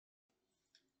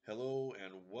Hello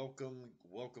and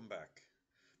welcome back.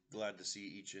 Glad to see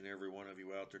each and every one of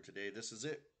you out there today. This is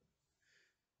it.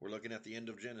 We're looking at the end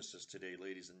of Genesis today,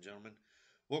 ladies and gentlemen.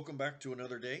 Welcome back to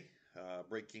another day,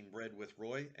 Breaking Bread with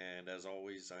Roy. And as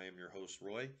always, I am your host,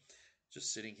 Roy,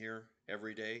 just sitting here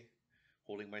every day,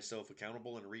 holding myself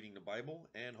accountable and reading the Bible,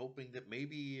 and hoping that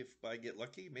maybe if I get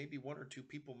lucky, maybe one or two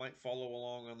people might follow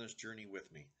along on this journey with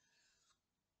me.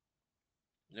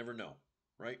 Never know,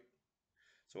 right?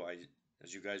 So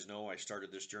as you guys know, I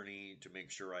started this journey to make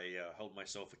sure I held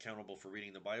myself accountable for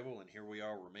reading the Bible, and here we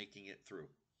are. We're making it through.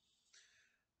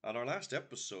 On our last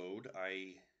episode,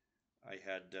 I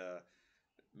had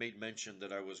made mention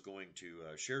that I was going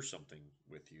to share something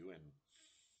with you,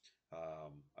 and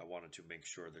I wanted to make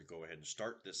sure to go ahead and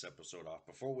start this episode off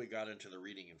before we got into the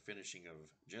reading and finishing of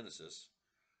Genesis.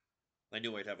 I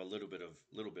knew I'd have a little bit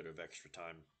of extra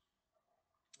time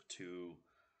to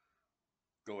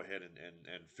go ahead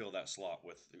and fill that slot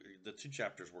with the two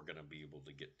chapters we're going to be able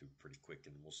to get through pretty quick,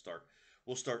 and we'll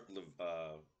start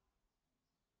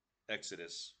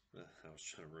Exodus. I was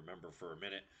trying to remember for a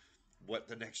minute what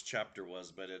the next chapter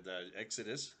was, but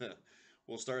Exodus.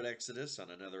 We'll start Exodus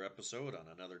on another episode on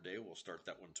another day. We'll start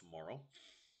that one tomorrow,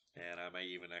 and I may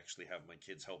even actually have my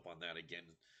kids help on that again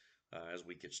as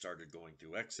we get started going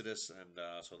through Exodus, and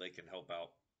so they can help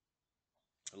out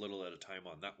a little at a time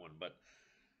on that one. But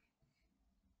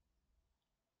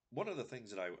one of the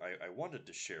things that I wanted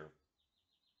to share,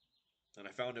 and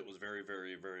I found it was very,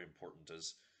 very, very important,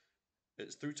 is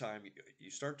through time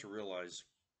you start to realize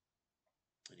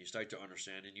and you start to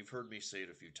understand, and you've heard me say it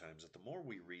a few times, that the more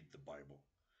we read the Bible,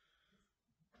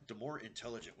 the more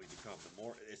intelligent we become. The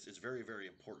more it's very, very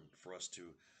important for us to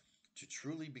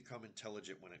truly become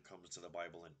intelligent when it comes to the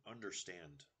Bible and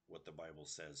understand what the Bible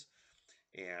says.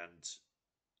 And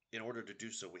in order to do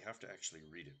so, we have to actually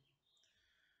read it.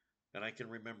 And I can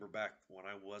remember back when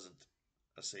I wasn't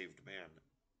a saved man,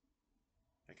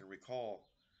 I can recall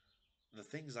the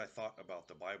things I thought about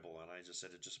the Bible, and I just said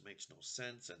it just makes no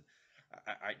sense. And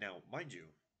I now, mind you,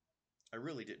 I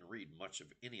really didn't read much of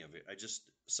any of it. I just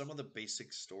some of the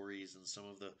basic stories and some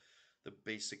of the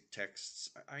basic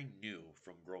texts I knew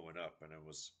from growing up, and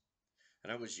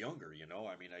I was younger.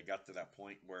 I mean, I got to that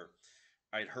point where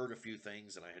I'd heard a few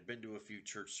things and I had been to a few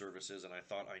church services, and I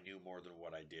thought I knew more than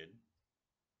what I did.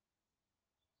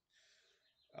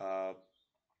 Uh,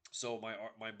 so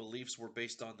my beliefs were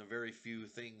based on the very few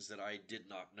things that I did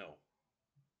not know.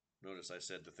 Notice I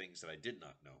said the things that I did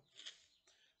not know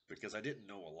because I didn't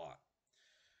know a lot.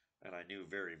 And I knew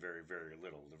very, very, very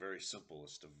little, the very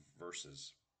simplest of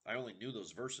verses. I only knew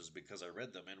those verses because I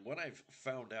read them. And what I've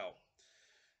found out,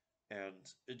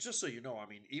 and just so you know, I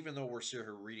mean, even though we're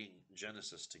here reading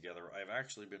Genesis together, I've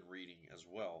actually been reading as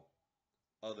well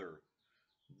other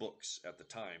books at the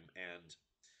time. And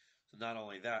not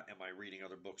only that, am I reading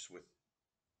other books with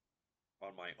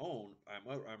on my own.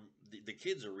 The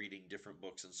kids are reading different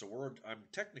books, and so I'm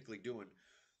technically doing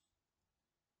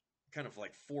kind of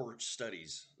like four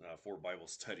Bible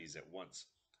studies at once.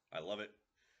 I love it.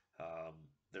 Um,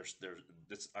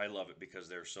 I love it because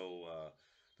they're so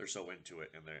into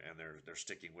it, and they're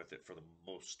sticking with it for the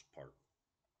most part.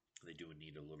 They do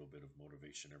need a little bit of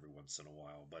motivation every once in a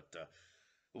while, but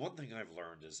the one thing I've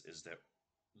learned is that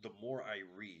the more I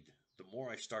read, the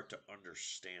more I start to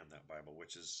understand that Bible,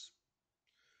 which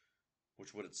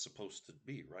what it's supposed to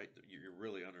be, right? You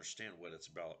really understand what it's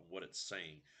about, what it's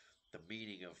saying, the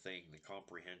meaning of thing, the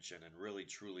comprehension, and really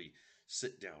truly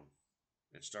sit down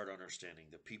and start understanding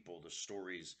the people, the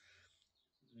stories,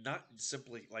 not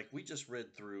simply like we just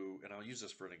read through, and I'll use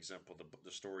this for an example,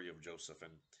 the story of Joseph.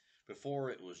 And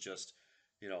before it was just,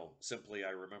 simply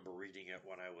I remember reading it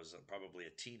when I was probably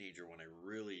a teenager when I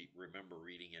really remember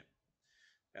reading it.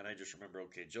 And I just remember,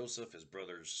 okay, Joseph, his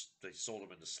brothers, they sold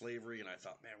him into slavery. And I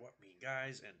thought, man, what mean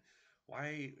guys? And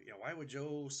why would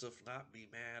Joseph not be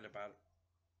mad about it?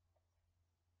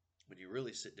 When you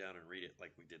really sit down and read it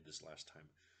like we did this last time,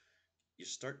 you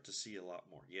start to see a lot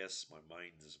more. Yes, my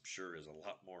mind is, I'm sure, is a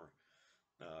lot more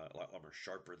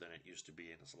sharper than it used to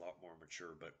be, and it's a lot more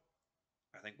mature. But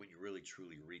I think when you really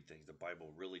truly read things, the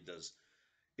Bible really does,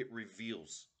 it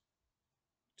reveals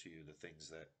to you the things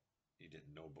that you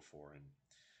didn't know before. And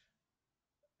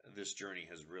this journey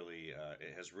has really,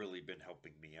 it has really been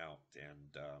helping me out.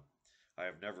 And I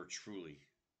have never truly,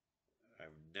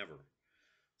 I've never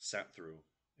sat through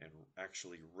and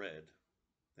actually read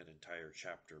an entire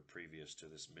chapter previous to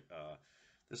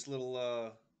this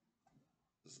little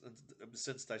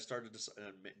since I started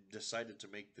decided to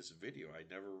make this video. I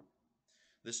never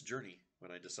this journey when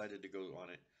I decided to go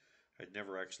on it. I'd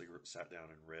never actually sat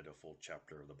down and read a full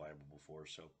chapter of the Bible before.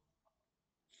 So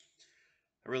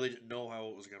I really didn't know how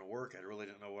it was going to work. I really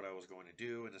didn't know what I was going to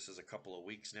do. And this is a couple of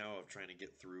weeks now of trying to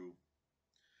get through.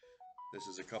 This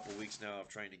is a couple of weeks now of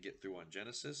trying to get through on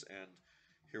Genesis. And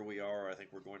here we are. I think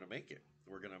we're going to make it.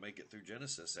 We're going to make it through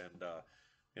Genesis. And,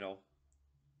 you know,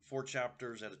 4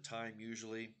 chapters at a time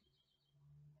usually.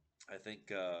 I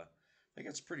think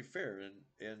it's pretty fair.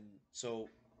 And so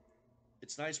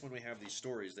it's nice when we have these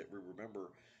stories that we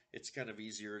remember. It's kind of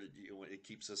easier. It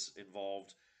keeps us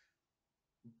involved.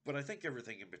 But I think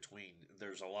everything in between,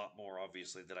 there's a lot more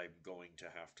obviously that I'm going to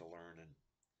have to learn, and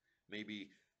maybe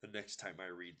the next time I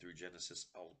read through Genesis,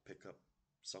 I'll pick up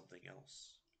something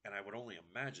else. And I would only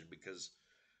imagine, because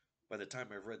by the time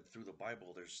I've read through the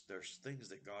Bible, there's things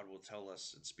that God will tell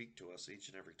us and speak to us each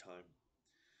and every time,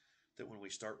 that when we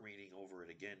start reading over it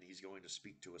again, He's going to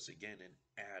speak to us again and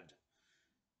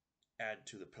add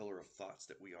to the pillar of thoughts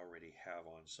that we already have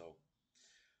on. So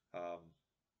um,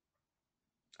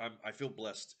 I feel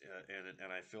blessed,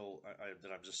 and I feel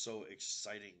that I'm just so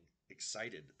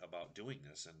excited about doing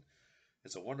this, and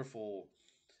it's a wonderful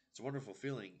it's a wonderful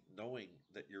feeling knowing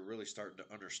that you're really starting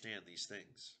to understand these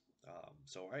things.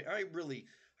 So I really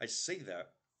I say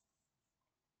that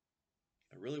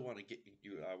I really want to get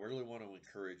you. I really want to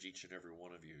encourage each and every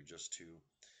one of you just to,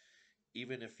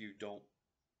 even if you don't,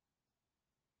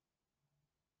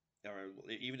 or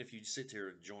even if you sit here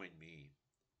and join me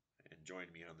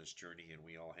on this journey, and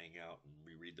we all hang out and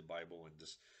we read the Bible and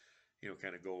just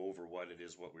kind of go over what it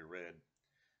is, what we read.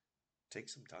 Take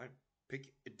some time,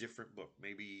 pick a different book,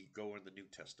 maybe go in the New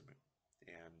Testament,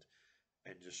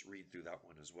 and just read through that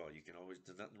one as well. You can always,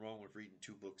 there's nothing wrong with reading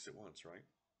 2 books at once, right?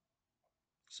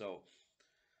 So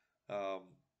um,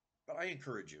 but I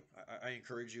encourage you. I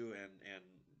encourage you, and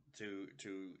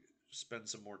to spend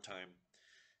some more time.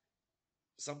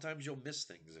 Sometimes you'll miss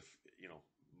things if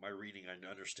my reading, I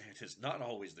understand, is not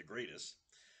always the greatest,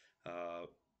 uh,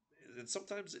 and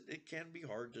sometimes it can be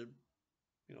hard to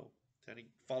kind of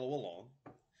follow along,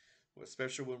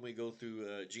 especially when we go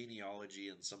through genealogy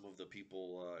and some of the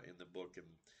people in the book,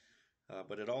 and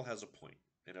but it all has a point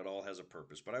and it all has a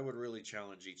purpose. But I would really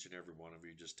challenge each and every one of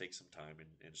you, just take some time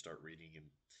and start reading,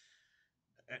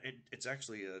 and it's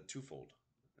actually a twofold.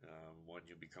 One,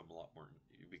 you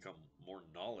become more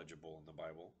knowledgeable in the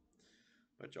Bible,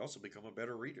 but you also become a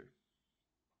better reader.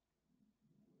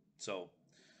 So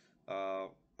uh,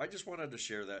 I just wanted to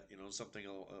share that, something,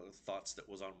 thoughts that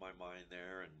was on my mind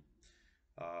there, and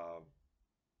uh,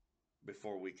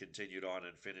 before we continued on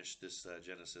and finished this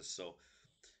Genesis. So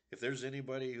if there's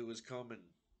anybody who has come and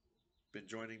been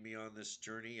joining me on this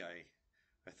journey,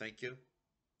 I thank you.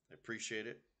 I appreciate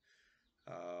it.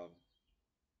 Um,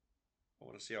 I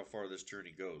want to see how far this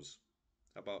journey goes.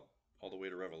 How about all the way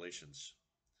to Revelations?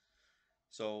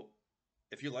 So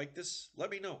if you like this, let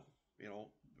me know. You know,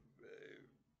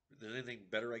 if there's anything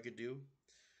better I could do.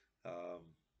 Um,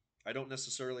 I don't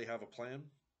necessarily have a plan.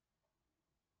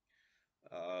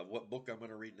 What book I'm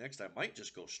going to read next? I might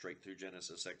just go straight through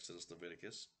Genesis, Exodus,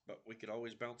 Leviticus, but we could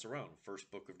always bounce around.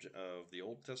 First book of the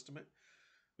Old Testament.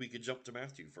 We could jump to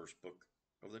Matthew, first book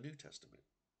of the New Testament,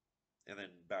 and then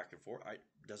back and forth. It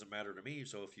doesn't matter to me.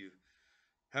 So if you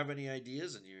have any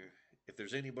ideas, and if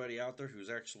there's anybody out there who's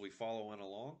actually following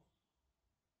along,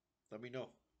 let me know.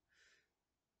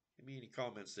 Give me any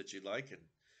comments that you'd like, and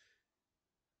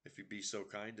if you'd be so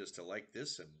kind as to like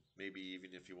this, and maybe even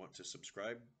if you want to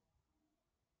subscribe,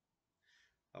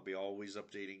 I'll be always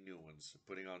updating new ones,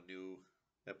 putting on new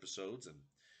episodes, and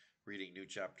reading new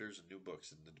chapters and new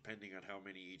books. And depending on how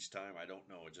many each time, I don't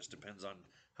know. It just depends on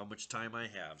how much time I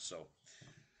have. So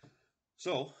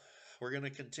we're going to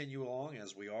continue along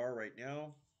as we are right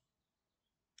now.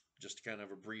 Just kind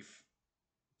of a brief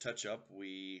touch up.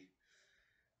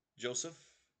 Joseph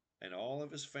and all of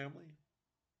his family,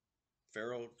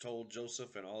 Pharaoh told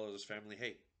Joseph and all of his family,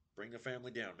 hey, bring the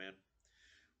family down, man.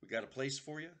 We got a place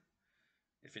for you.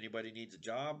 If anybody needs a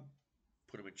job,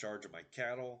 put them in charge of my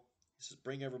cattle. He says,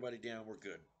 bring everybody down. We're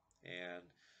good. And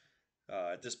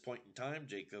at this point in time,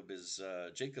 Jacob is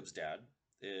Jacob's dad.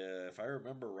 If I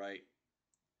remember right,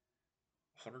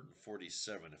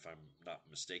 147, if I'm not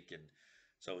mistaken.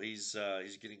 So he's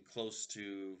getting close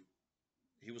to.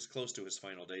 He was close to his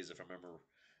final days, if I remember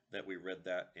that we read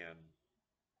that. And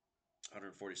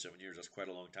 147 years, that's quite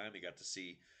a long time. He got to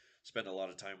spend a lot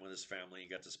of time with his family. He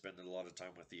got to spend a lot of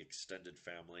time with the extended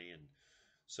family, and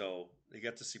so he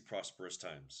got to see prosperous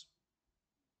times.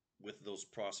 With those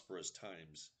prosperous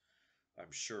times,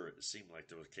 I'm sure it seemed like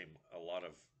there came a lot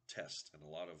of tests and a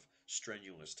lot of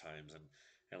strenuous times,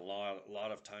 and a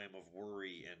lot of time of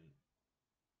worry. And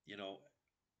you know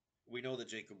we know that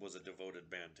Jacob was a devoted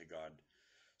man to God,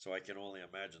 so I can only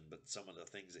imagine. But some of the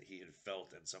things that he had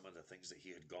felt and some of the things that he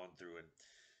had gone through,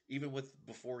 even with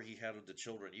before he had the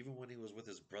children, even when he was with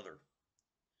his brother,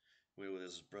 with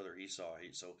his brother Esau.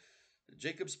 So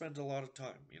Jacob spent a lot of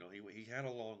time. He had a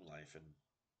long life and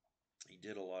he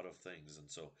did a lot of things,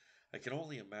 and so I can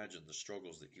only imagine the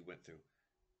struggles that he went through.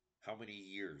 How many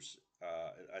years?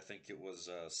 I think it was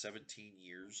 17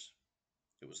 years.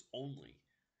 It was only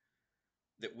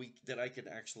that I could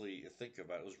actually think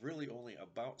about. It was really only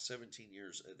about 17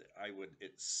 years. I would.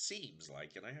 It seems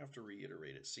like, and I have to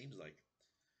reiterate, it seems like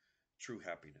true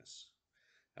happiness.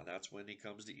 And that's when he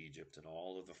comes to Egypt and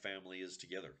all of the family is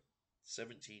together.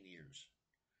 17 years.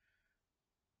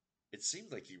 It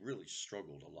seems like he really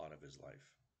struggled a lot of his life,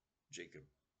 Jacob.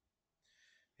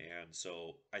 And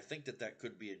so I think that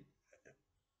could be,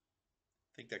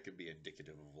 I think that could be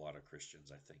indicative of a lot of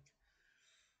Christians. I think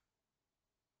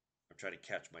I'm trying to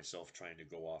catch myself trying to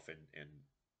go off and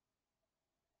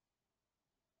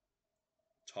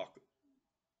talk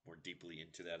more deeply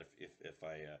into that if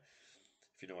I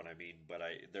if you know what I mean. But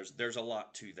there's a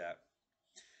lot to that,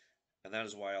 and that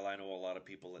is why I know a lot of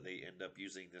people that they end up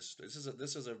using this.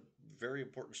 This is a very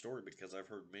important story because I've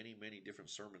heard many different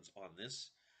sermons on this,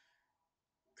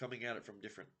 coming at it from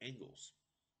different angles.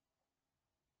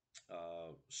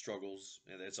 Struggles,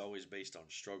 and it's always based on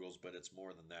struggles, but it's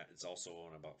more than that. It's also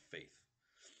on about faith,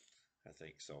 I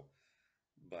think so.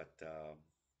 But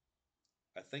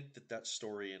I think that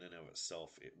story in and of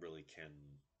itself, it really can,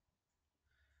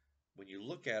 when you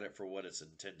look at it for what it's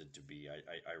intended to be,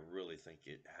 I really think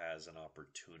it has an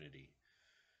opportunity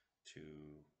to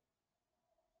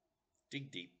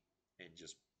dig deep and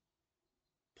just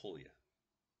pull you.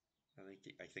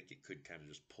 I think it could kind of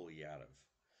just pull you out of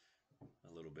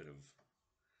a little bit of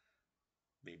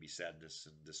maybe sadness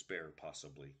and despair,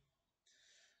 possibly.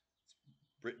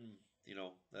 Written,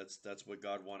 that's what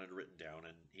God wanted written down,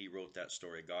 and He wrote that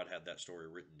story. God had that story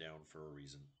written down for a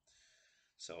reason.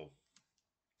 So,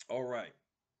 all right,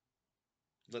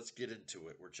 let's get into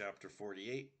it. We're chapter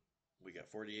 48. We got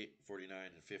 48, 49,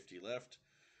 and 50 left.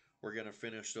 We're going to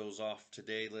finish those off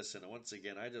today. Listen, once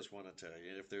again, I just want to tell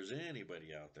you, if there's anybody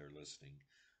out there listening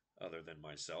other than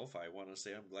myself, I want to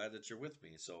say I'm glad that you're with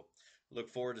me. So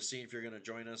look forward to seeing if you're going to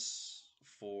join us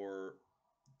for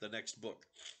the next book.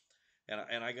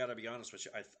 And I got to be honest with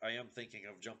you, I am thinking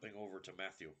of jumping over to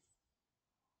Matthew.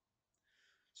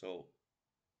 So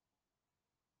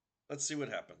let's see what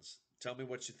happens. Tell me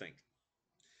what you think.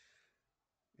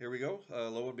 Here we go.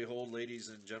 Lo and behold, ladies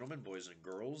and gentlemen, boys and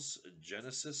girls,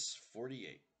 Genesis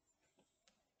 48.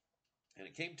 And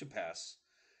it came to pass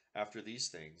after these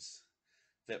things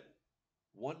that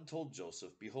one told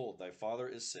Joseph, behold, thy father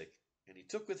is sick. And he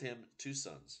took with him two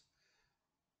sons,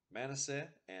 Manasseh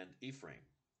and Ephraim.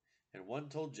 And one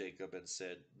told Jacob and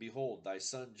said, behold, thy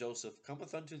son Joseph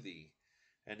cometh unto thee.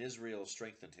 And Israel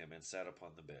strengthened him and sat upon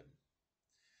the bed.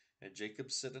 And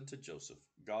Jacob said unto Joseph,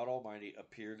 God Almighty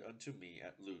appeared unto me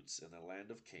at Luz in the land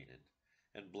of Canaan,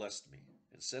 and blessed me,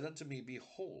 and said unto me,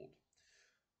 behold,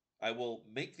 I will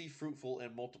make thee fruitful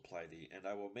and multiply thee, and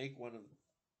I will make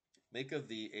of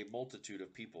thee a multitude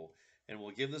of people, and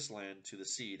will give this land to the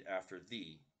seed after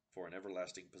thee for an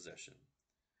everlasting possession.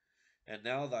 And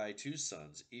now thy two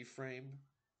sons, Ephraim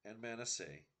and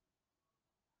Manasseh,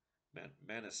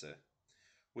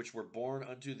 which were born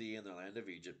unto thee in the land of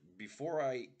Egypt, before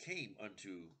I came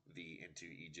unto thee into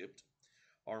Egypt,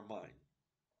 are mine,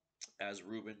 as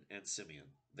Reuben and Simeon.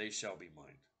 They shall be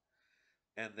mine.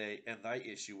 And thy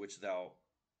issue which thou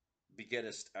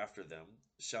begettest after them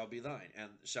shall be thine, and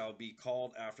shall be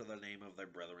called after the name of thy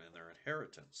brethren and their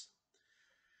inheritance.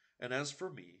 And as for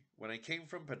me, when I came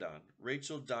from Padan,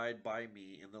 Rachel died by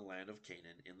me in the land of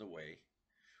Canaan in the way,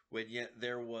 when yet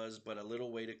there was but a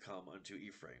little way to come unto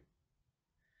Ephraim.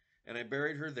 And I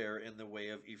buried her there in the way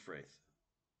of Ephrath.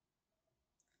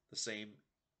 The same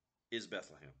is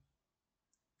Bethlehem.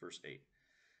 Verse 8.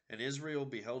 And Israel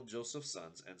beheld Joseph's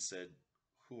sons, and said,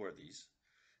 who are these?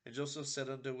 And Joseph said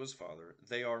unto his father,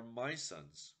 they are my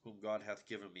sons, whom God hath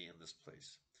given me in this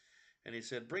place. And he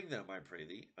said, bring them, I pray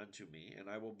thee, unto me, and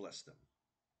I will bless them.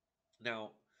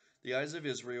 Now the eyes of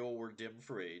Israel were dim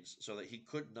for age, so that he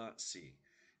could not see.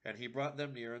 And he brought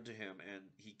them near unto him, and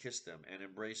he kissed them, and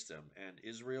embraced them. And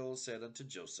Israel said unto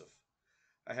Joseph,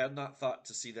 I had not thought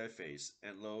to see thy face,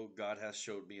 and lo, God hath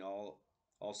showed me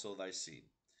also thy seed.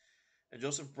 And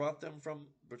Joseph brought them from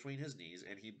between his knees,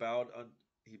 and he bowed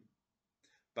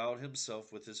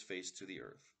himself with his face to the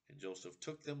earth. And Joseph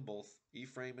took them both,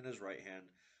 Ephraim in his right hand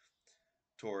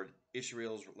toward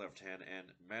Israel's left hand,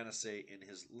 and Manasseh in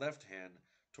his left hand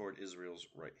toward Israel's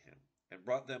right hand, and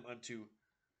brought them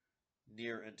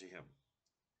near unto him.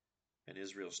 And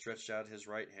Israel stretched out his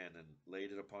right hand and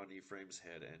laid it upon Ephraim's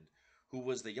head, and who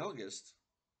was the youngest,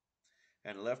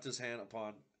 and left his hand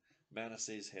upon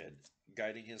Manasseh's head,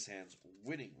 guiding his hands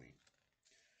winningly,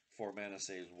 for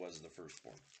Manasseh was the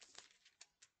firstborn.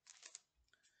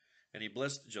 And he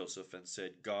blessed Joseph and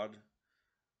said, God,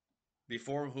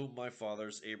 before whom my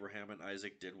fathers Abraham and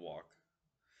Isaac did walk,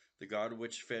 the God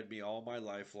which fed me all my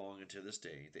life long unto this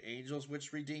day, the angels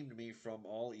which redeemed me from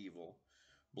all evil,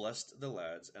 blessed the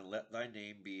lads, and let thy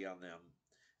name be on them,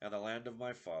 and the land of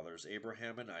my fathers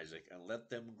Abraham and Isaac, and let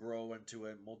them grow unto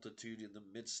a multitude in the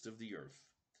midst of the earth.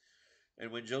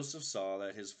 And when Joseph saw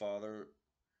that his father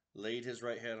laid his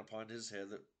right hand upon his head,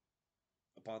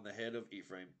 upon the head of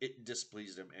Ephraim, it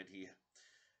displeased him, and he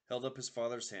held up his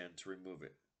father's hand to remove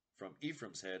it from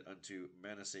Ephraim's head unto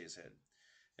Manasseh's head.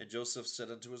 And Joseph said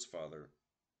unto his father,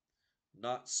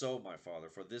 Not so, my father,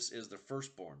 for this is the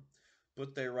firstborn.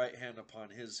 Put thy right hand upon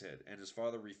his head. And his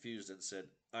father refused and said,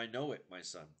 I know it, my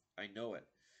son, I know it.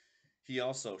 He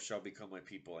also shall become a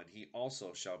people, and he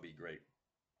also shall be great.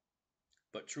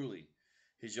 But truly,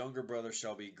 his younger brother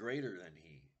shall be greater than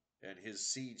he, and his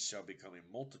seed shall become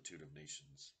a multitude of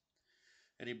nations.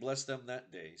 And he blessed them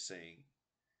that day, saying,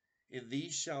 In thee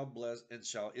shall bless, and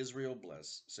shall Israel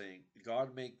bless, saying,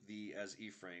 God make thee as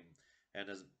Ephraim and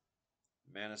as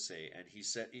Manasseh. And he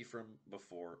set Ephraim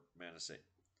before Manasseh.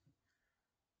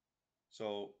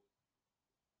 So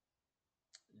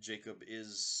Jacob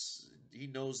he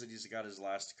knows that he's got his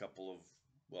last couple of,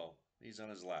 well, he's on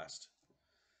his last.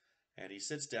 And he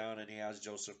sits down and he has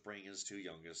Joseph bring his two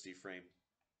youngest, Ephraim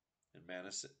and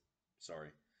Manasseh. Sorry,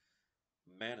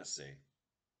 Manasseh,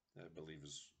 I believe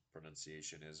his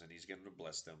pronunciation is, and he's going to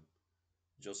bless them.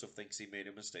 Joseph thinks he made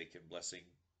a mistake in blessing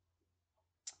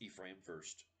Ephraim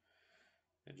first.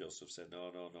 And Joseph said, No,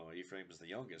 no, no, Ephraim is the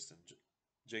youngest. And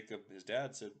Jacob, his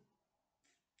dad, said,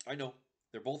 I know,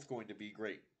 they're both going to be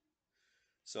great.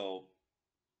 So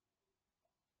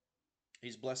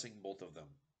he's blessing both of them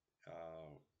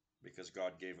because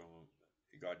God gave him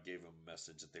a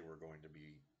message that they were going to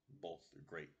be both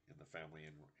great in the family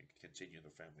and continue the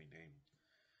family name.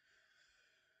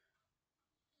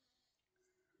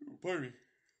 Pardon me.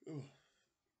 Oh.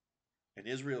 And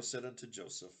Israel said unto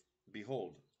Joseph,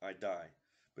 Behold, I die,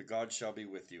 but God shall be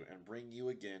with you, and bring you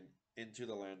again into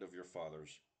the land of your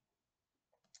fathers.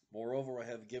 Moreover, I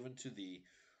have given to thee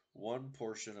one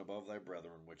portion above thy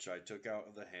brethren, which I took out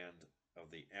of the hand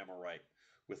of the Amorite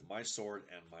with my sword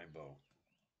and my bow.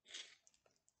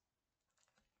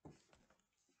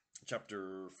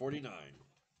 Chapter 49.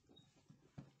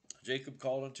 Jacob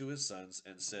called unto his sons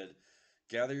and said,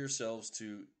 Gather yourselves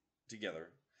together,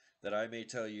 that I may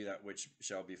tell you that which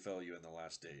shall befell you in the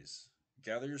last days.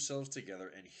 Gather yourselves together,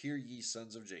 and hear ye,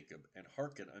 sons of Jacob, and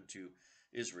hearken unto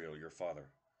Israel your father.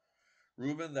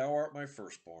 Reuben, thou art my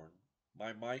firstborn,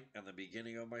 my might and the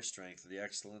beginning of my strength, the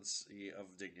excellency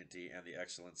of dignity and the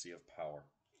excellency of power.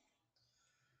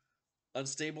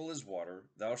 Unstable as water,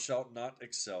 thou shalt not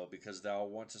excel, because thou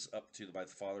wantest up to thy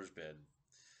father's bed.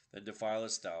 Then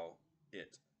defilest thou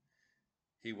it.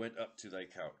 He went up to thy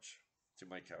couch, to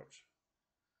my couch.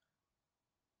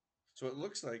 So it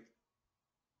looks like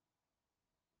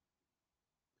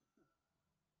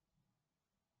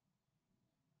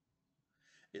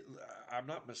it, I'm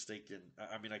not mistaken.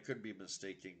 I mean, I could be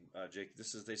mistaking. Jake, they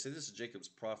say this is Jacob's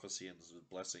prophecy and this is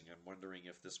blessing. I'm wondering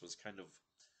if this was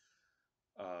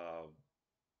uh,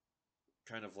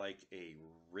 kind of like a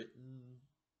written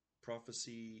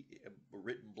prophecy, a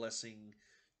written blessing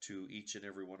to each and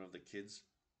every one of the kids.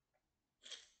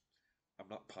 I'm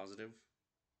not positive,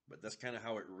 but that's kind of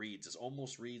how it reads. It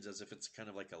almost reads as if it's kind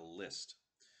of like a list.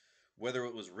 Whether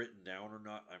it was written down or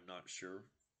not, I'm not sure.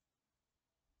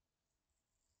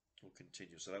 We'll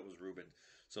continue. So that was Reuben.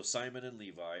 So Simon and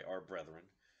Levi are brethren.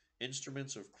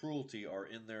 Instruments of cruelty are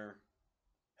in their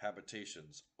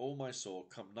habitations. O my soul,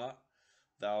 come not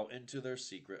thou into their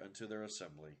secret, unto their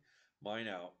assembly. Mine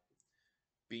out,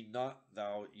 be not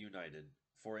thou united.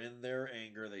 For in their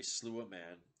anger they slew a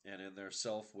man, and in their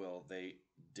self-will they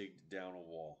digged down a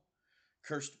wall.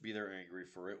 Cursed be their anger,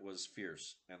 for it was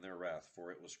fierce, and their wrath,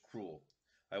 for it was cruel.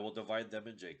 I will divide them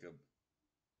in Jacob,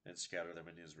 and scatter them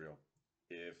in Israel.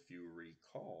 If you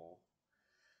recall,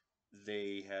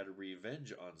 they had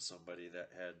revenge on somebody that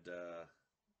had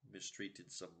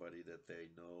mistreated somebody that they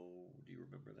know. Do you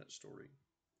remember that story?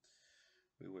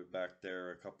 We went back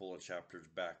there a couple of chapters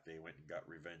back. They went and got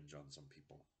revenge on some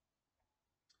people.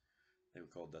 They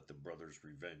called that the brothers'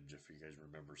 revenge, if you guys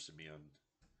remember Simeon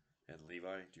and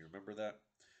Levi. Do you remember that?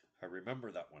 I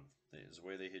remember that one. It's the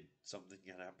way they had something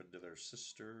had happened to their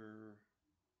sister.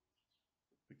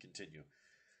 We continue.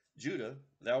 Judah,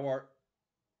 thou art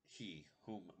he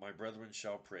whom my brethren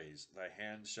shall praise. Thy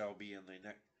hand shall be in the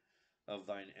neck of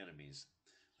thine enemies.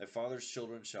 Thy father's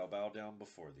children shall bow down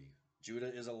before thee.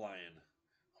 Judah is a lion,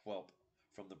 whelp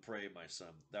from the prey, my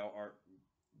son. Thou art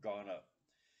gone up.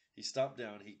 He stopped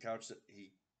down, he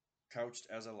couched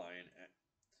as a lion,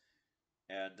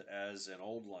 and as an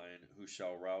old lion who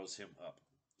shall rouse him up.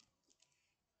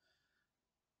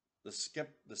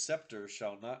 The scepter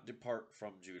shall not depart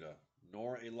from Judah,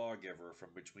 nor a lawgiver from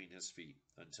between his feet,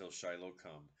 until Shiloh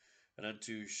come, and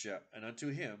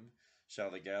unto him shall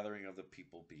the gathering of the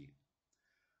people be,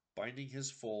 binding his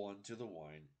foal unto the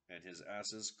wine, and his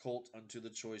ass's colt unto the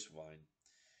choice vine.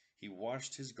 He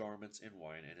washed his garments in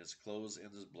wine, and his clothes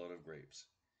in the blood of grapes.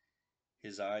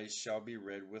 His eyes shall be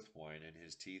red with wine, and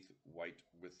his teeth white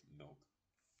with milk.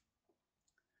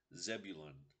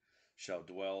 Zebulun shall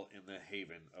dwell in the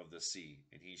haven of the sea,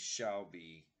 and he shall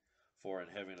be for an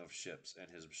haven of ships, and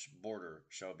his border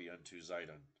shall be unto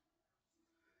Zidon.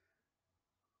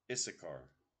 Issachar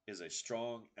is a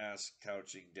strong ass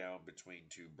couching down between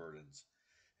two burdens.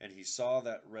 And he saw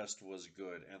that rest was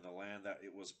good, and the land that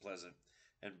it was pleasant,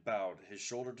 and bowed his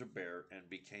shoulder to bear, and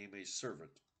became a servant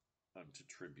unto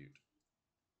tribute.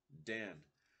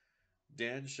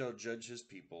 Dan shall judge his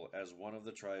people as one of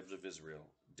the tribes of Israel.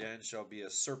 Dan shall be a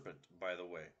serpent by the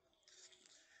way,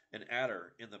 an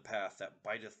adder in the path that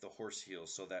biteth the horse heel,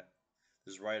 so that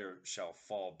his rider shall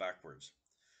fall backwards.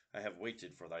 I have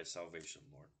waited for thy salvation,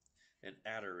 Lord. An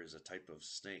adder is a type of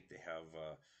snake. They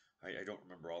have, I don't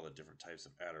remember all the different types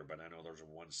of adder, but I know there's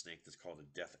one snake that's called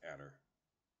a death adder.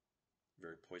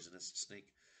 Very poisonous snake.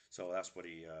 So that's what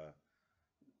he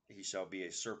shall be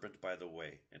a serpent by the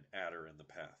way, an adder in the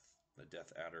path, the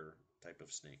death adder type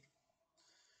of snake.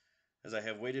 As I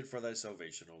have waited for thy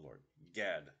salvation, O Lord.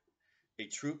 Gad, a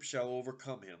troop shall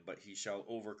overcome him, but he shall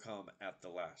overcome at the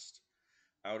last.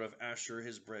 Out of Asher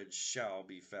his bread shall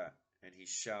be fat, and he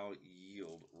shall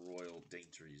yield royal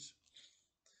dainties.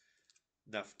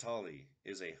 Naphtali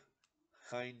is a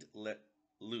hind let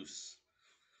loose.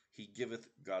 He giveth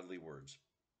godly words.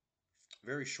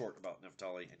 Very short about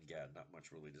Naphtali and Gad. Not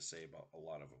much really to say about a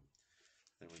lot of them.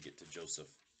 Then we get to Joseph.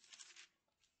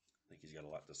 I think he's got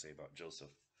a lot to say about Joseph.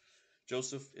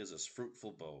 Joseph is a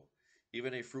fruitful bow,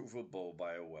 even a fruitful bow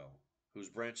by a well, whose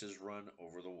branches run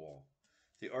over the wall.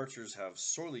 The archers have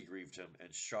sorely grieved him,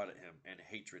 and shot at him, and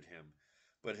hated him.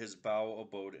 But his bow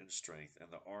abode in strength,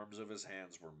 and the arms of his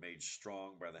hands were made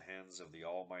strong by the hands of the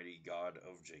Almighty God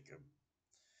of Jacob.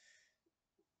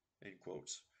 End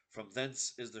quotes. From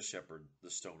thence is the shepherd, the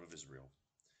stone of Israel.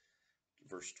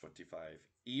 Verse 25.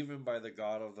 Even by the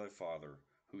God of thy father,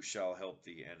 who shall help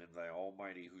thee, and in thy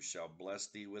Almighty, who shall bless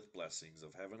thee with blessings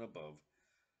of heaven above,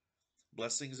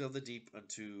 blessings of the deep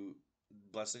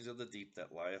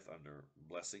that lieth under,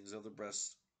 blessings of the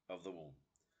breast of the womb.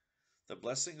 The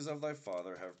blessings of thy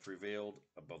father have prevailed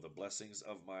above the blessings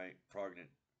of my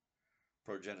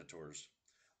progenitors,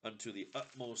 unto the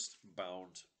utmost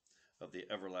bound of the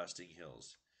everlasting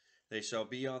hills. They shall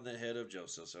be on the head of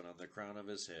Joseph, and on the crown of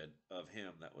his head, of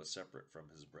him that was separate from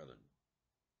his brethren.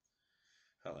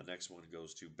 The next one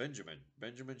goes to Benjamin.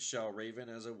 Benjamin shall raven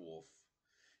as a wolf.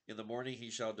 In the morning he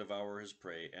shall devour his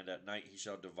prey, and at night he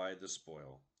shall divide the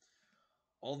spoil.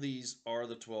 All these are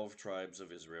the 12 tribes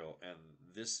of Israel, and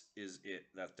this is it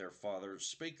that their father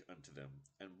spake unto them,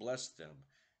 and blessed them,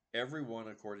 every one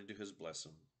according to his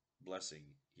blessing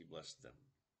he blessed them.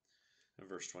 In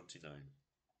verse 29,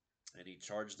 and he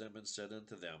charged them and said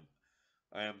unto them,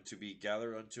 I am to be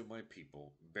gathered unto my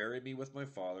people. Bury me with my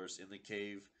fathers in the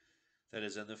cave that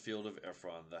is in the field of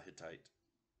Ephron the Hittite,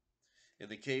 in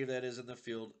the cave that is in the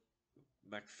field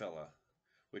Machpelah,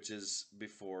 which is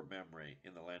before Mamre,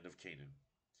 in the land of Canaan.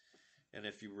 And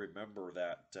if you remember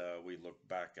that, we look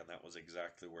back, and that was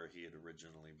exactly where he had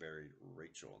originally buried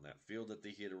Rachel, in that field that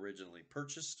he had originally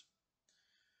purchased.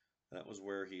 That was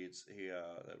where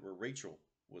where Rachel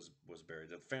was buried.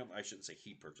 The family, I shouldn't say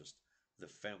he purchased, the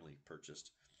family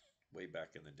purchased way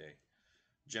back in the day,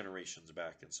 generations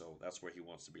back, and so that's where he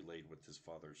wants to be laid with his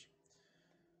fathers,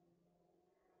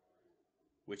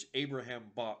 which Abraham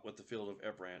bought with the field of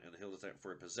Ebron and the hill of Time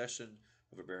for a possession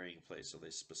of a burying place. So they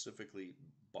specifically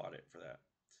bought it for that.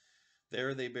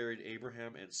 There they buried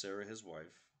Abraham and Sarah his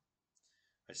wife.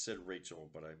 I said Rachel,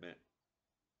 but I meant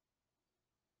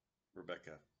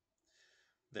Rebekah.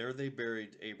 There they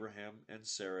buried Abraham and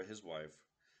Sarah his wife.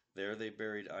 There they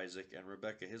buried Isaac and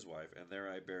Rebekah his wife, and there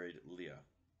I buried Leah.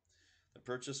 The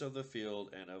purchase of the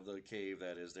field and of the cave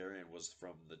that is therein was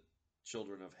from the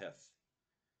children of Heth.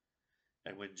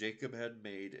 And when Jacob had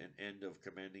made an end of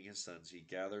commanding his sons, he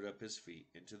gathered up his feet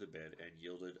into the bed and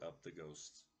yielded up the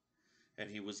ghosts. And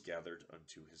he was gathered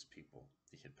unto his people.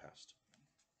 He had passed.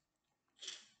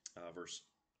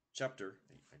 Chapter.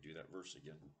 I do that verse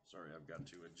again. Sorry, I've got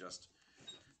to adjust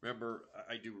Remember,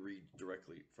 I do read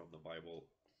directly from the Bible,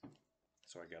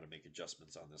 so I got to make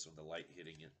adjustments on this one. The light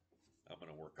hitting it, I'm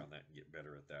going to work on that and get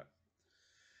better at that.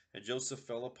 And Joseph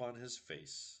fell upon his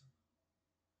father's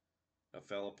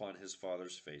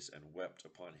face, and wept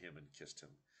upon him and kissed him.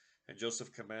 And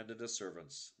Joseph commanded the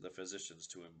servants, the physicians,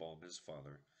 to embalm his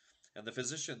father. And the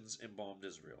physicians embalmed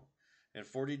Israel. And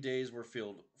 40 days were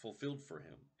fulfilled for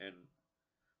him, and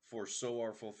for so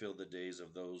are fulfilled the days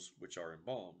of those which are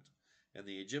embalmed. And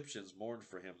the Egyptians mourned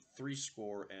for him 60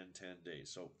 and 10 days.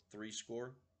 So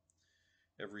 60,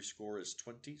 every score is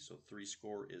 20, so 60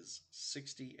 is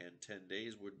 60, and 10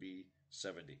 days would be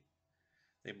 70.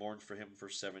 They mourned for him for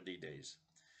 70 days.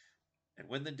 And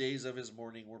when the days of his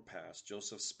mourning were past,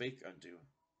 Joseph spake unto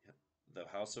the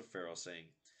house of Pharaoh, saying,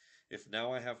 If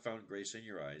now I have found grace in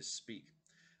your eyes, speak.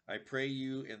 I pray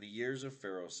you in the years of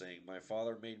Pharaoh, saying, My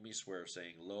father made me swear,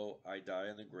 saying, Lo, I die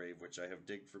in the grave which I have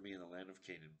digged for me in the land of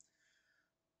Canaan.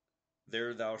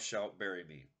 There thou shalt bury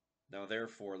me. Now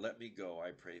therefore let me go,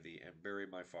 I pray thee, and bury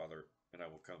my father, and I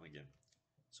will come again.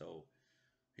 So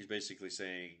he's basically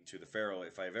saying to the Pharaoh,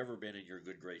 if I've ever been in your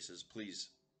good graces, please,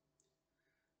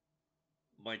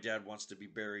 my dad wants to be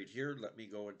buried here. Let me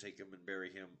go and take him and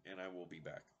bury him, and I will be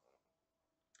back.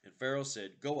 And Pharaoh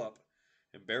said, Go up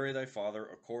and bury thy father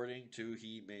according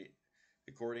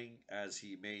as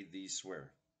he made thee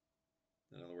swear.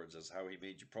 In other words, as how he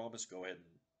made you promise, go ahead and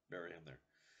bury him there.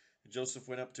 And Joseph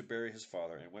went up to bury his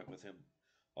father, and went with him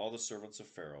all the servants of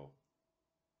Pharaoh.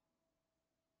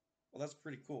 Well, that's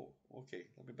pretty cool. Okay,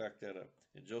 let me back that up.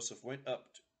 And Joseph went up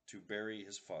to bury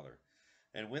his father,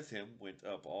 and with him went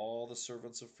up all the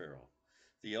servants of Pharaoh,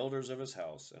 the elders of his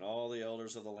house, and all the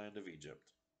elders of the land of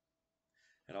Egypt,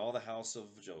 and all the house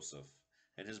of Joseph,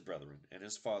 and his brethren, and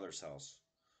his father's house.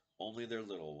 Only their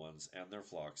little ones, and their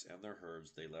flocks, and their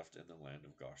herds they left in the land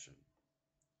of Goshen.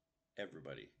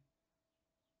 Everybody.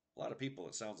 A lot of people,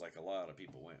 it sounds like a lot of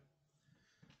people went.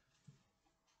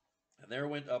 And there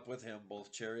went up with him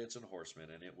both chariots and horsemen,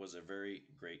 and it was a very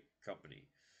great company.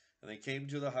 And they came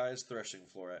to the highest threshing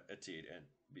floor at Atid,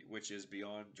 which is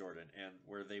beyond Jordan, and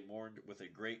where they mourned with a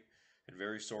great and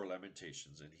very sore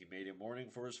lamentations. And he made a mourning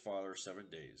for his father 7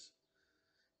 days.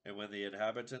 And when the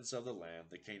inhabitants of the land,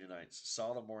 the Canaanites,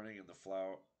 saw the mourning in the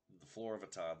floor of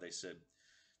Atad, they said,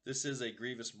 This is a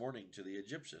grievous mourning to the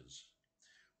Egyptians.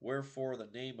 Wherefore the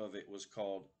name of it was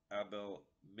called Abel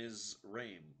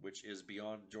Mizraim, which is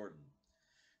beyond Jordan.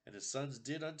 And his sons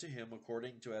did unto him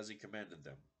according to as he commanded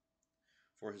them.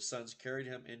 For his sons carried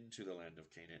him into the land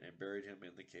of Canaan, and buried him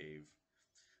in the cave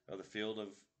of the field of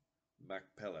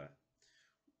Machpelah,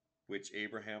 which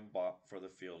Abraham bought for the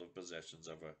field of possessions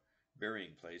of a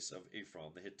burying place of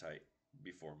Ephron the Hittite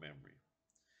before Mamre.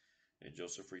 And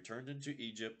Joseph returned into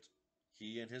Egypt,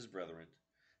 he and his brethren,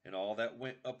 and all that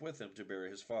went up with him to bury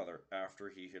his father after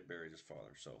he had buried his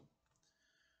father. So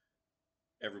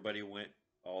everybody went,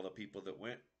 all the people that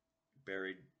went,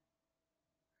 buried.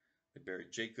 They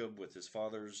buried Jacob with his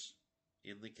fathers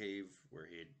in the cave where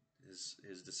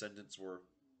his descendants were.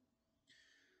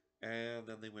 And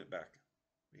then they went back.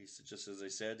 He said, just as they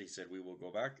said, he said, we will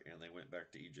go back. And they went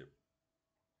back to Egypt.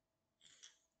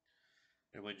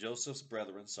 And when Joseph's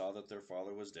brethren saw that their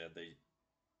father was dead,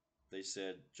 they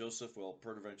said, Joseph will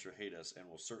peradventure hate us, and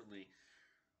will certainly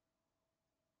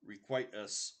requite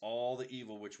us all the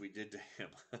evil which we did to him.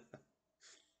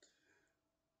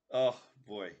 Oh,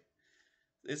 boy.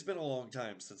 It's been a long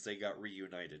time since they got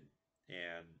reunited.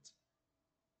 And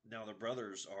now the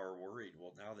brothers are worried.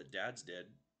 Well, now that dad's dead,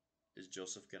 is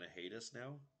Joseph going to hate us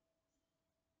now?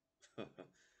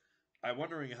 I'm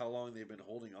wondering how long they've been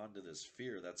holding on to this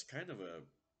fear. That's got to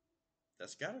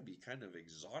be kind of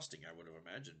exhausting, I would have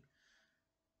imagined.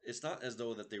 It's not as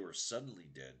though that they were suddenly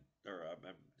dead, or I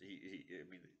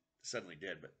mean, suddenly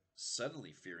dead, but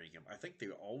suddenly fearing him. I think they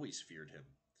always feared him.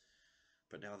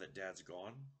 But now that dad's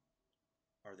gone,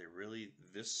 are they really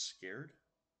this scared?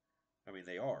 I mean,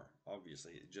 they are,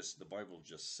 obviously. The Bible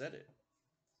just said it.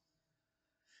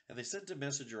 And they sent a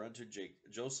messenger unto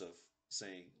Joseph,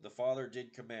 saying, The father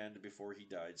did command before he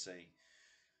died, saying,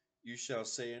 You shall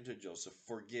say unto Joseph,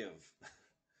 Forgive.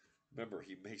 Remember,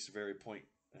 he makes a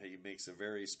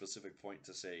very specific point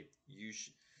to say, You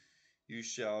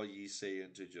shall ye say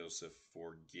unto Joseph,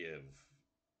 Forgive.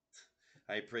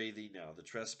 I pray thee now the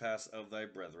trespass of thy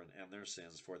brethren and their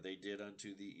sins, for they did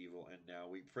unto thee evil, and now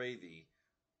we pray thee,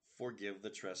 forgive the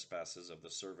trespasses of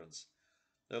the servants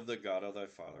of the God of thy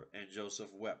father. And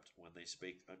Joseph wept when they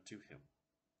spake unto him.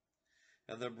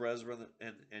 And the brethren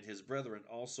and his brethren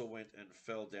also went and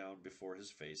fell down before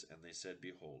his face, and they said,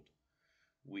 Behold,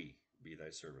 we be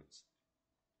thy servants.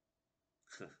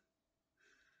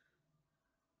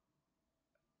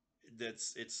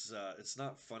 it's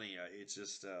not funny. It's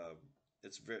just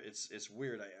it's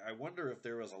weird. I wonder if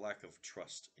there was a lack of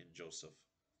trust in Joseph.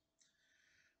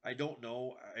 I don't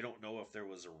know. I don't know if there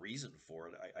was a reason for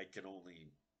it. I can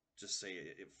only just say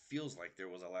it feels like there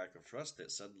was a lack of trust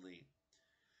that suddenly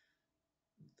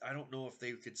I don't know if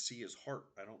they could see his heart.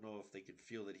 I don't know if they could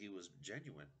feel that he was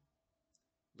genuine.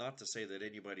 Not to say that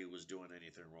anybody was doing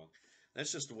anything wrong.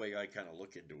 That's just the way I kind of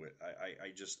look into it.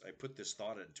 I put this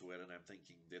thought into it, and I'm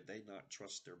thinking, did they not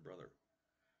trust their brother?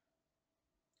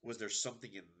 Was there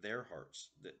something in their hearts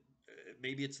that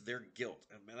maybe it's their guilt?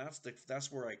 And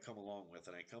that's where I come along with,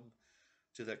 and I come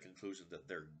to that conclusion that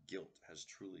their guilt has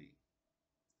truly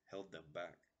held them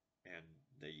back, and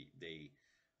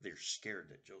they're scared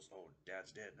that Joseph, oh,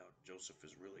 Dad's dead now. Joseph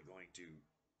is really going to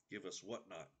give us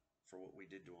whatnot for what we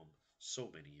did to him so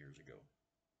many years ago.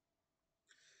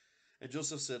 And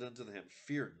Joseph said unto him,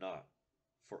 Fear not,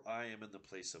 for I am in the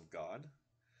place of God.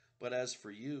 But as for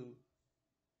you,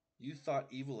 you thought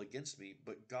evil against me,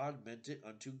 but God meant it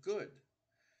unto good,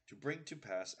 to bring to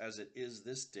pass as it is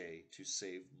this day, to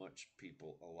save much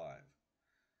people alive.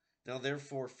 Now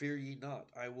therefore fear ye not,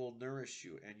 I will nourish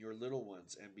you and your little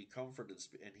ones, and be comforted.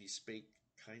 And he spake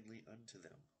kindly unto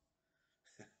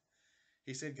them.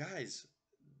 He said, guys,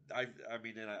 I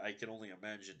mean, and I can only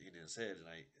imagine in his head,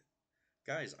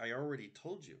 guys, I already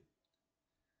told you,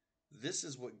 this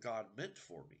is what God meant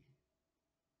for me.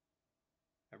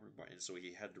 And so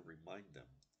he had to remind them,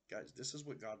 guys, this is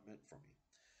what God meant for me.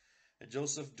 And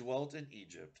Joseph dwelt in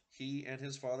Egypt, he and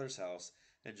his father's house,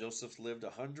 and Joseph lived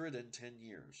 110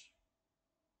 years.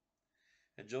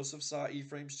 And Joseph saw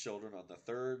Ephraim's children on the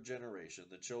third generation.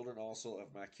 The children also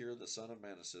of Machir the son of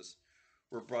Manasseh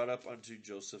were brought up unto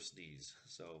Joseph's knees.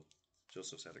 So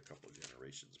Joseph's had a couple of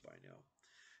generations by now.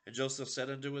 And Joseph said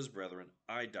unto his brethren,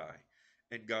 I die,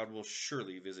 and God will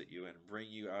surely visit you, and bring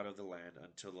you out of the land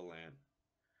unto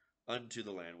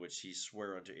the land which he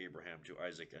sware unto Abraham, to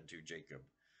Isaac, and to Jacob.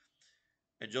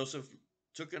 And Joseph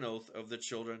took an oath of the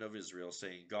children of Israel,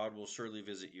 saying, God will surely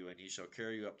visit you, and he shall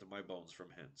carry you up to my bones from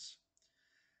hence.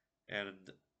 And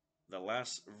the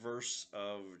last verse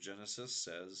of Genesis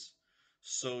says,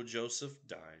 So Joseph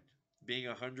died, being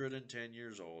 110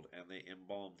 years old, and they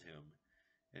embalmed him,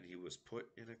 and he was put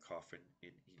in a coffin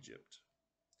in Egypt.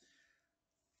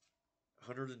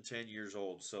 110 years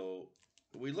old. So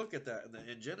we look at that,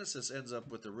 and Genesis ends up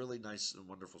with a really nice and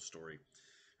wonderful story.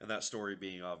 And that story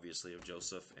being obviously of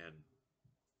Joseph.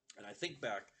 And I think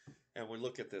back and we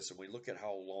look at this and we look at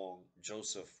how long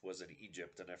Joseph was in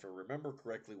Egypt. And if I remember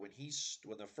correctly, when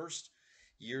the first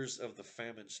years of the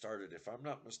famine started, if I'm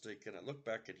not mistaken, I look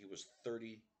back and he was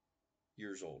 30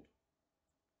 years old.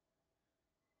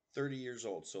 30 years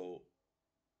old. So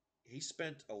he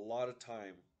spent a lot of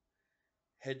time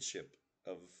headship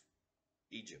of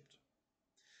Egypt.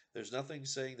 There's nothing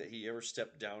saying that he ever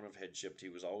stepped down of headship. He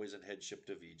was always in headship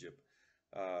of Egypt.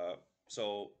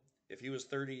 So if he was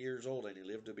 30 years old and he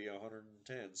lived to be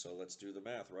 110, so let's do the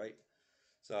math, right?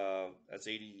 So that's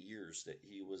 80 years that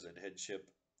he was in headship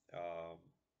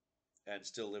and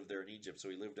still lived there in Egypt. So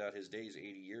he lived out his days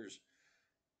 80 years.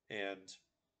 And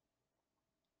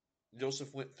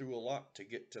Joseph went through a lot to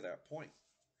get to that point.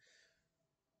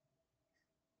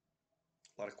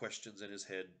 A lot of questions in his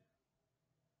head.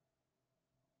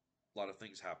 A lot of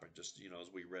things happened just, as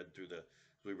we read through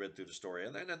the story.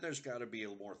 And then there's got to be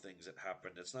more things that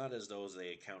happened. It's not as though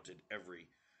they accounted every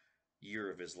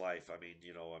year of his life.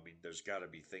 There's got to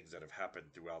be things that have happened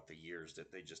throughout the years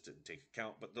that they just didn't take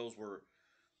account. But those were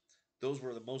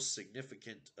the most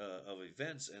significant of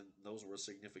events, and those were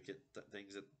significant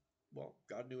things that, well,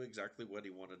 God knew exactly what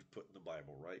he wanted to put in the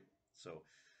Bible, right? So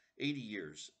 80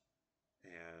 years,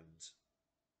 and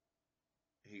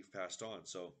he passed on.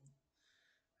 So,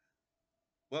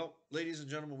 well, ladies and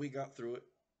gentlemen, we got through it.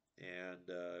 And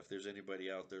if there's anybody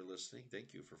out there listening,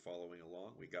 thank you for following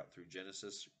along. We got through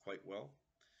Genesis quite well.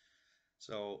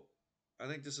 So I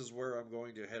think this is where I'm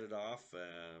going to head it off.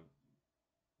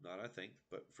 Not I think,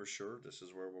 but for sure, this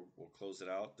is where we'll close it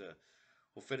out.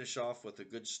 We'll finish off with a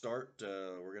good start.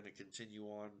 We're going to continue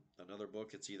on another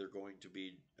book. It's either going to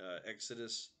be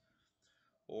Exodus,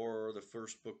 or the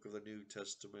first book of the New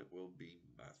Testament will be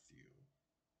Matthew.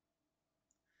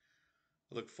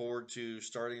 I look forward to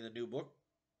starting the new book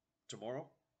tomorrow.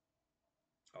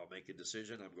 I'll make a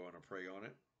decision. I'm going to pray on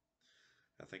it.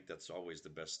 I think that's always the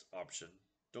best option.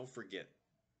 Don't forget,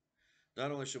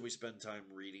 not only should we spend time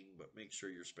reading, but make sure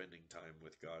you're spending time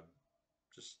with God.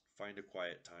 Just find a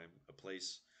quiet time, a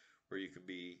place where you can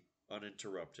be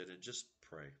uninterrupted, and just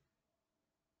pray.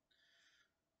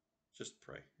 Just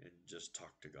pray and just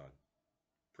talk to God.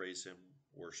 Praise him,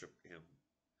 worship him.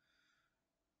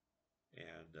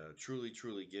 and truly,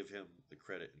 truly give him the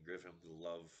credit and give him the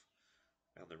love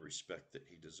and the respect that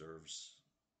he deserves,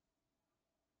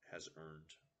 has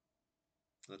earned.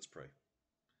 Let's pray.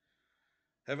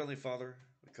 Heavenly Father,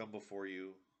 we come before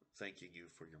you, thanking you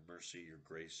for your mercy, your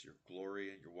grace, your glory,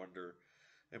 and your wonder,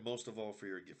 and most of all for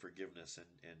your forgiveness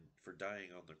and for dying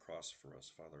on the cross for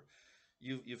us, Father.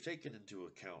 You've taken into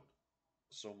account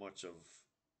so much of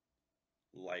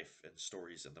life and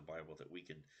stories in the Bible that we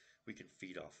can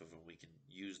feed off of, and we can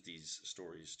use these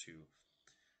stories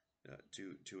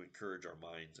to encourage our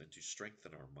minds and to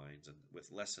strengthen our minds, and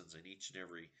with lessons in each and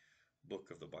every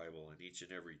book of the Bible and each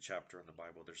and every chapter in the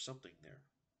Bible, there's something there.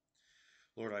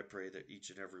 Lord, I pray that each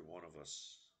and every one of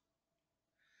us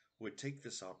would take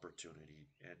this opportunity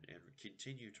and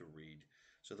continue to read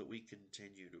so that we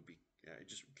continue to be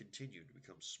just continue to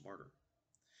become smarter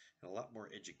and a lot more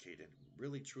educated,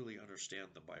 really truly understand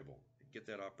the Bible and get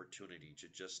that opportunity to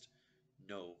just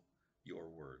know your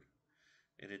word.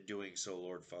 And in doing so,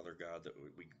 Lord Father God, that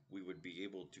we would be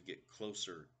able to get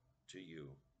closer to you,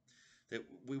 that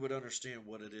we would understand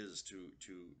what it is to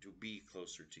be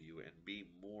closer to you and be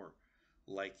more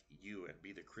like you and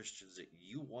be the Christians that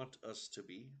you want us to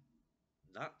be,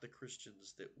 not the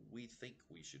Christians that we think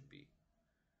we should be,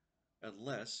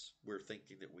 unless we're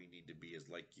thinking that we need to be as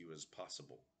like you as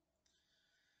possible.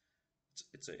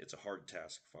 It's a hard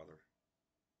task, Father.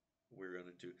 We're going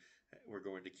to we're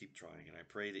going to keep trying, and I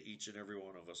pray that each and every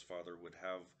one of us, Father, would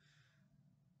have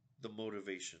the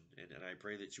motivation, and I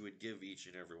pray that you would give each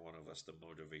and every one of us the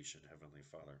motivation, Heavenly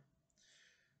Father.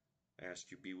 I ask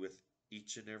you be with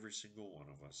each and every single one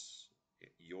of us.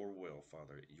 Your will,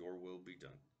 Father, your will be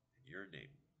done. In your name,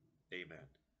 amen.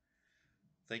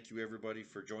 Thank you, everybody,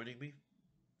 for joining me,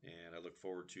 and I look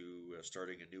forward to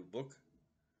starting a new book.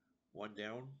 One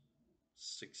down,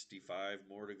 65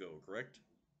 more to go, correct?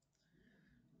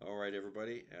 All right,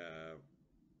 everybody.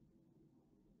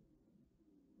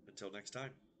 Until next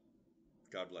time,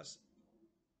 God bless.